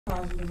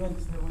cause you to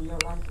register when your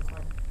life is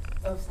like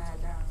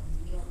upside down.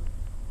 You go,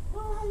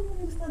 well, how you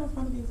gonna stand in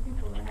front of these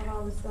people and have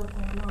all this stuff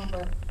going on?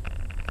 But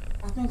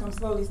I think I'm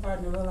slowly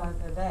starting to realize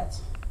that that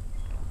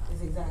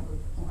is exactly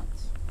the point.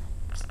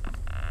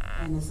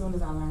 And as soon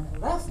as I learn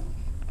that lesson,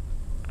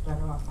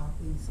 better off I'll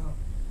be. So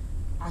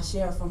I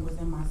share from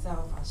within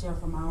myself. I share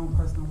from my own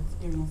personal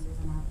experiences,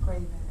 and I pray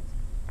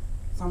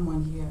that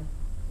someone here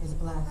is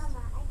blessed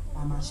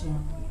by my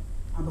sharing.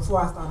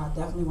 Before I start, I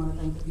definitely want to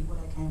thank the people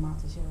that came out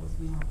to share with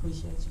me. I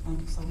appreciate you.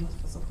 Thank you so much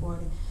for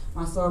supporting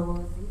my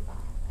sorority.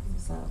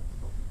 So,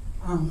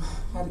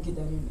 had to get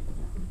that in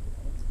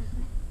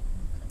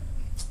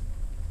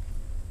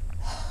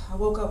there. I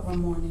woke up one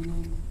morning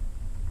and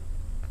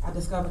I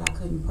discovered I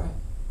couldn't pray.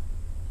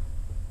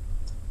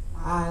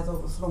 My eyes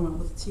overflowing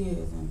with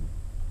tears and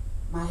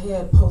my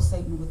head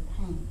pulsating with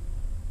pain.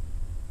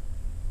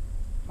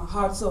 My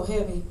heart so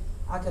heavy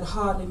I could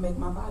hardly make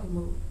my body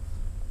move.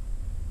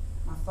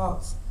 My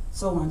thoughts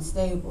so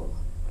unstable,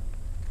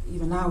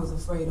 even I was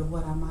afraid of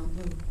what I might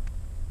do.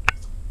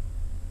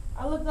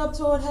 I looked up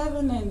toward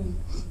heaven and,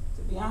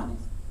 to be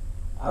honest,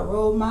 I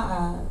rolled my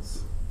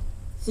eyes.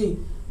 See,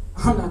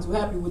 I'm not too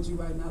happy with you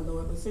right now,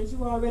 Lord, but since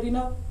you already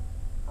know,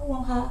 I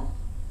won't hide.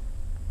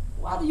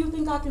 Why do you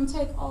think I can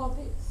take all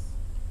this?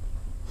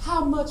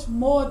 How much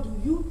more do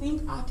you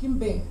think I can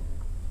bear?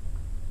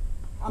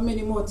 How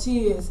many more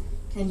tears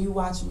can you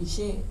watch me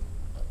shed?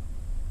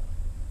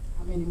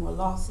 How many more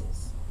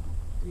losses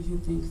do you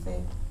think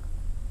fair?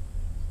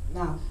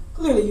 Now,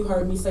 clearly you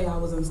heard me say I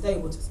was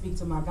unstable to speak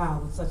to my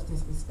God with such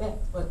disrespect,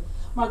 but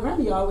my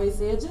granny always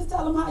said, just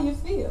tell him how you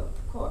feel.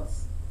 Of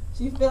course,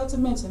 she failed to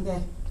mention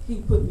that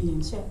he put me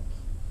in check.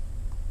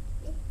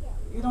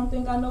 You don't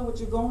think I know what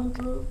you're going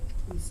through?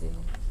 He said.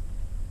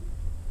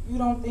 You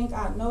don't think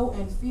I know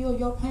and feel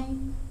your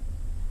pain?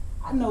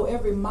 I know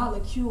every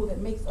molecule that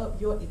makes up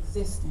your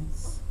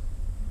existence,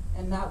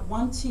 and not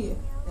one tear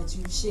that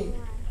you've shed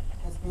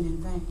has been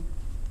in vain.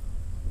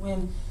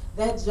 When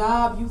that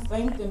job you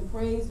thanked and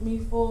praised me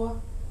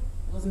for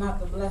was not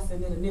the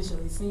blessing it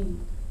initially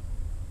seemed.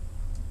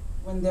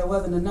 When there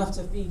wasn't enough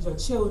to feed your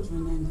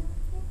children and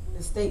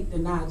the state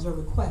denied your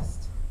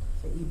request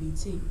for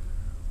EBT.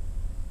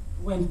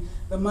 When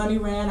the money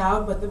ran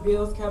out but the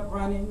bills kept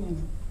running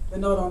and the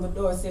note on the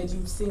door said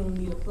you soon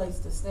need a place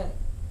to stay.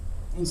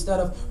 Instead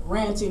of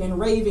ranting and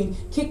raving,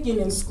 kicking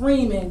and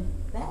screaming,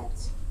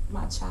 that,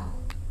 my child,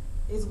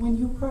 is when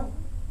you pray.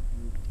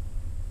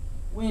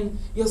 When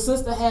your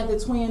sister had the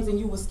twins and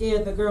you were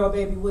scared the girl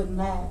baby wouldn't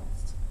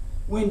last.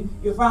 When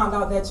you found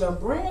out that your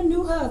brand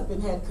new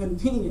husband had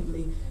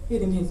conveniently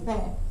hidden his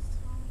past.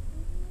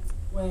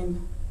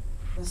 When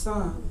the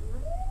son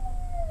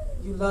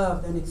you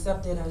loved and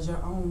accepted as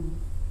your own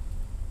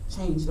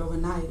changed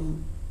overnight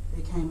and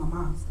became a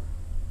monster.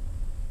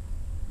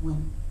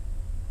 When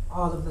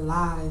all of the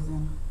lies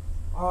and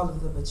all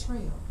of the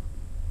betrayal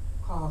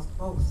caused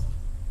both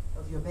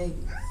of your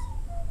babies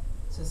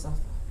to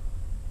suffer.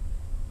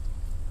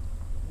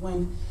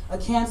 When a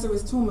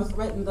cancerous tumor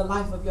threatened the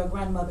life of your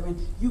grandmother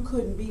and you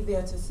couldn't be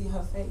there to see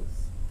her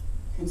face.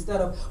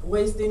 Instead of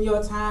wasting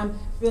your time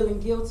feeling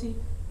guilty,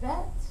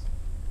 that's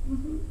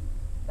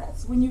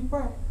when you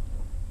pray.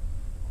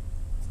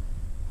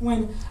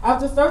 When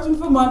after searching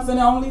for months and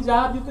the only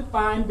job you could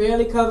find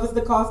barely covers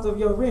the cost of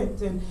your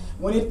rent, and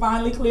when it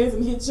finally clears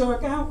and hits your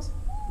account,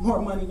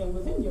 more money than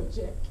was in your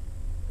check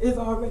is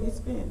already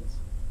spent.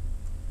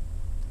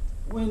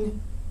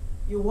 When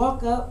you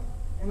walk up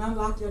and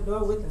unlock your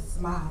door with a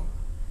smile,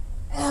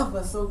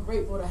 ever so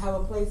grateful to have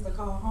a place to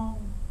call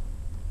home,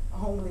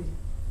 only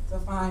to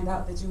find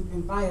out that you've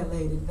been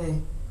violated.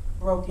 They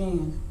broke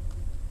in,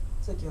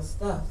 took your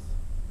stuff,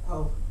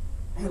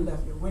 and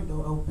left your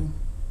window open.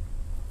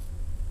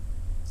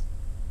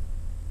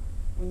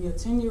 When your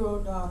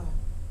 10-year-old daughter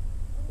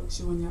looks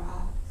you in your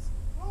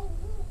eyes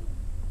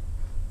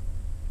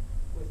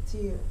with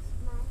tears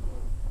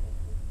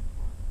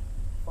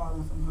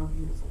falling from her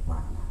beautiful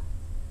brown eyes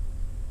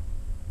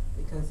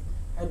because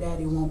her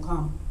daddy won't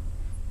come.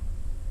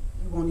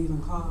 He won't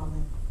even call,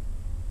 and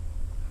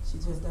she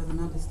just doesn't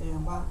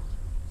understand why.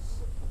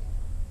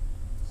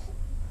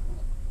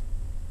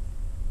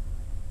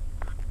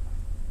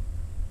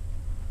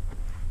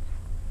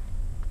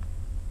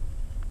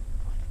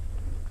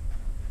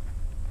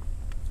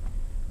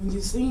 When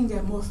you sing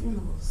at more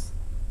funerals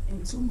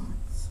in 2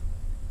 months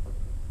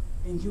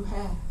than you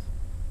have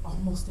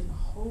almost in a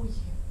whole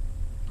year.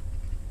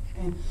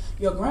 And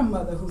your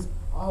grandmother, who's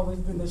always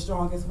been the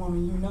strongest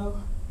woman you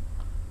know,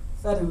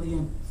 suddenly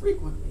and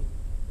frequently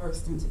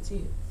burst into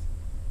tears.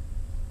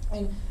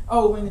 And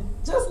when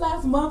just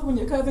last month when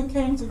your cousin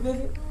came to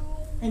visit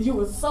and you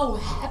were so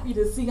happy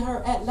to see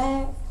her at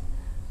last,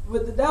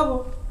 with the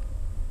devil,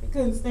 he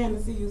couldn't stand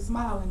to see you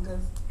smiling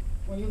because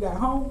when you got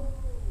home,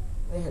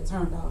 they had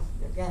turned off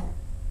your gas.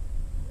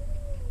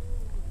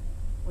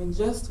 When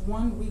just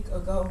 1 week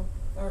ago,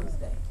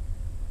 Thursday,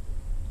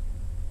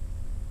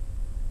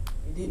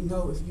 you didn't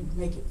know if you'd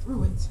make it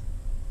through it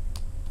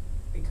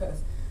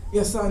because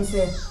your son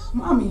said,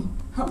 "Mommy,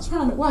 I'm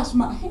trying to wash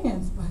my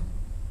hands, but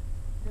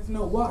there's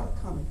no water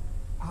coming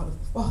out of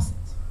the faucet.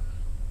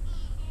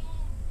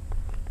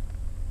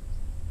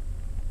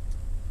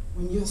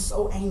 When you're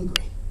so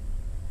angry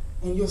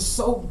and you're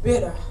so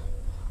bitter,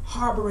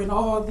 harboring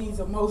all these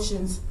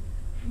emotions,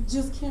 you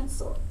just can't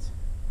sort.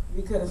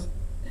 Because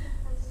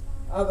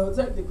although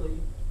technically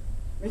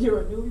you're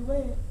a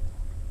newlywed,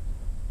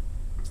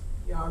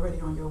 you're already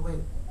on your way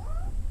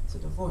to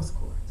divorce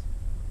court.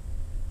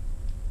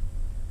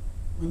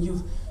 When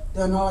you've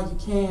done all you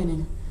can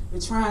and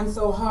you're trying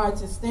so hard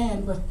to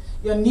stand, but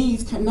your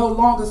knees can no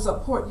longer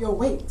support your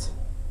weight.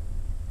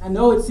 I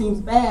know it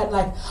seems bad,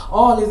 like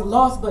all is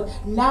lost, but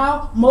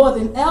now more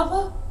than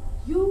ever,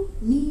 you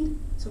need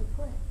to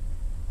pray.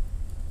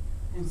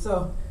 And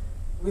so,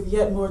 with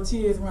yet more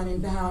tears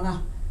running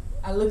down,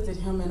 I looked at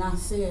him and I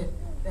said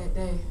that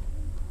day,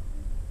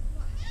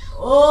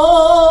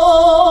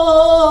 "Oh,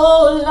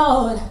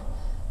 Lord,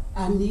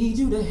 I need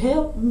you to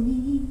help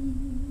me."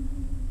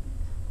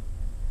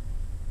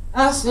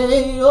 I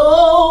say,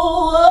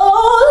 "Oh,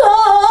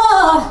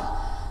 Lord,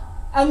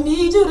 I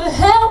need you to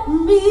help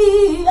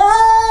me.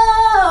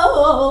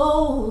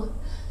 Oh,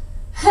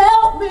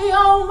 help me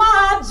on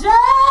my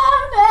journey.